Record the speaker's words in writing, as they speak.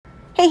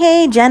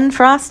Hey, Jen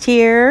Frost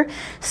here.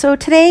 So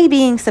today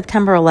being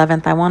September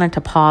 11th, I wanted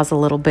to pause a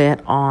little bit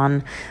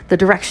on the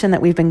direction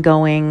that we've been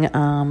going,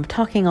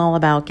 talking all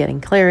about getting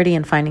clarity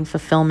and finding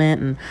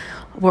fulfillment. And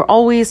we're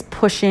always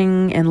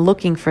pushing and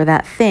looking for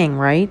that thing,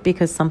 right?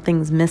 Because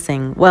something's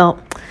missing.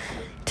 Well,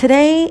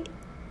 today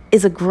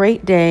is a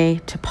great day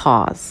to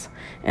pause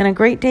and a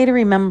great day to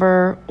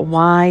remember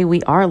why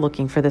we are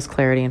looking for this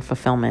clarity and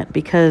fulfillment,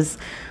 because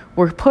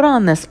we're put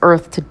on this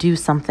earth to do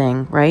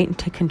something, right?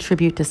 To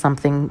contribute to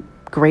something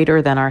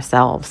greater than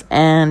ourselves.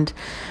 And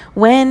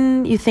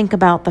when you think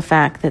about the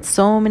fact that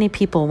so many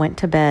people went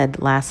to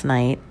bed last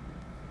night,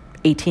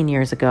 18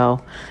 years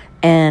ago,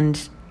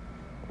 and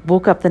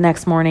woke up the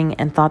next morning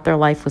and thought their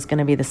life was going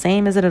to be the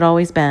same as it had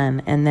always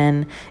been, and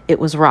then it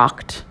was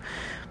rocked,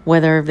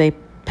 whether they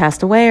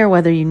passed away or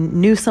whether you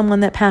knew someone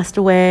that passed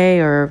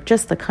away, or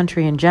just the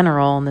country in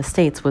general and the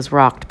States was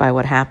rocked by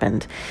what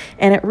happened.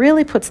 And it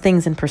really puts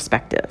things in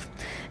perspective.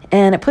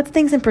 And it puts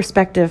things in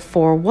perspective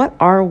for what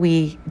are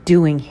we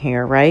doing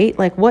here, right?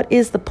 Like, what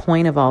is the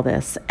point of all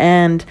this?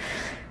 And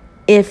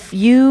if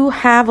you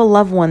have a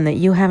loved one that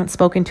you haven't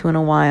spoken to in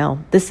a while,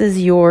 this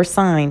is your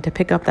sign to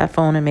pick up that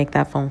phone and make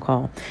that phone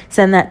call.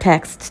 Send that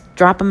text,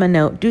 drop them a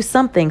note, do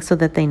something so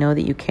that they know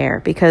that you care,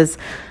 because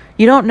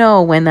you don't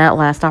know when that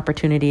last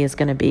opportunity is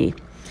going to be.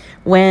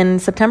 When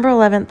September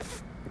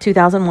 11th,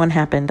 2001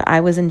 happened,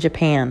 I was in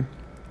Japan,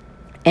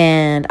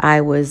 and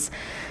I was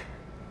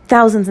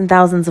thousands and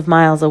thousands of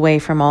miles away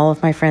from all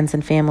of my friends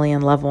and family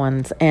and loved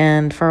ones.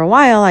 And for a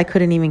while, I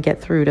couldn't even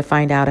get through to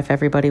find out if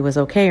everybody was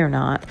okay or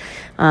not.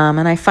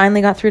 And I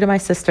finally got through to my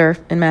sister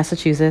in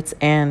Massachusetts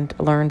and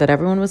learned that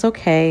everyone was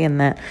okay,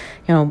 and that,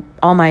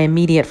 all my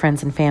immediate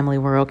friends and family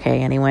were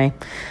okay anyway.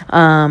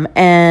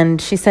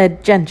 And she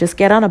said, "Jen, just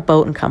get on a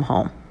boat and come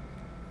home."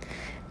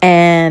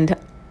 And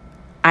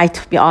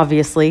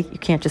obviously, you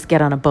can't just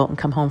get on a boat and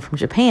come home from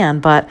Japan,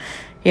 but,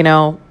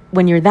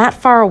 when you're that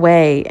far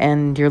away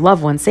and your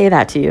loved ones say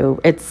that to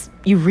you,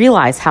 you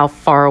realize how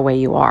far away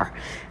you are.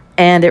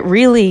 And it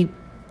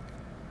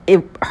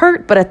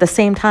hurt, but at the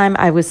same time,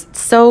 I was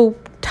so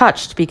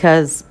touched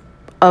because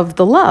of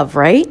the love,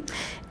 right?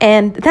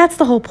 And that's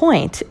the whole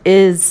point,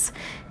 is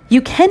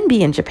you can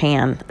be in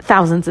Japan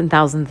thousands and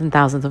thousands and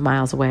thousands of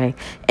miles away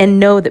and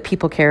know that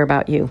people care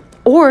about you.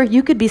 Or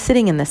you could be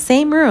sitting in the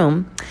same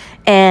room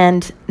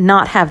and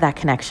not have that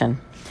connection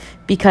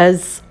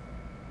because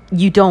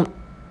you don't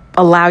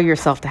allow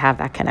yourself to have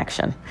that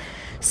connection.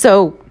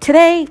 So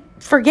today,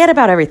 forget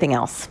about everything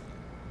else.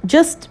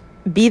 Just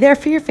be there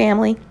for your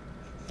family.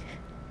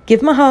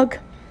 Give them a hug.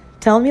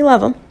 Tell them you love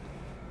them.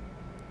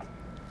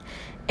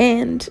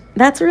 And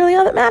that's really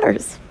all that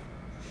matters.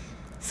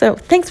 So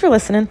thanks for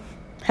listening.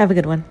 Have a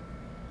good one.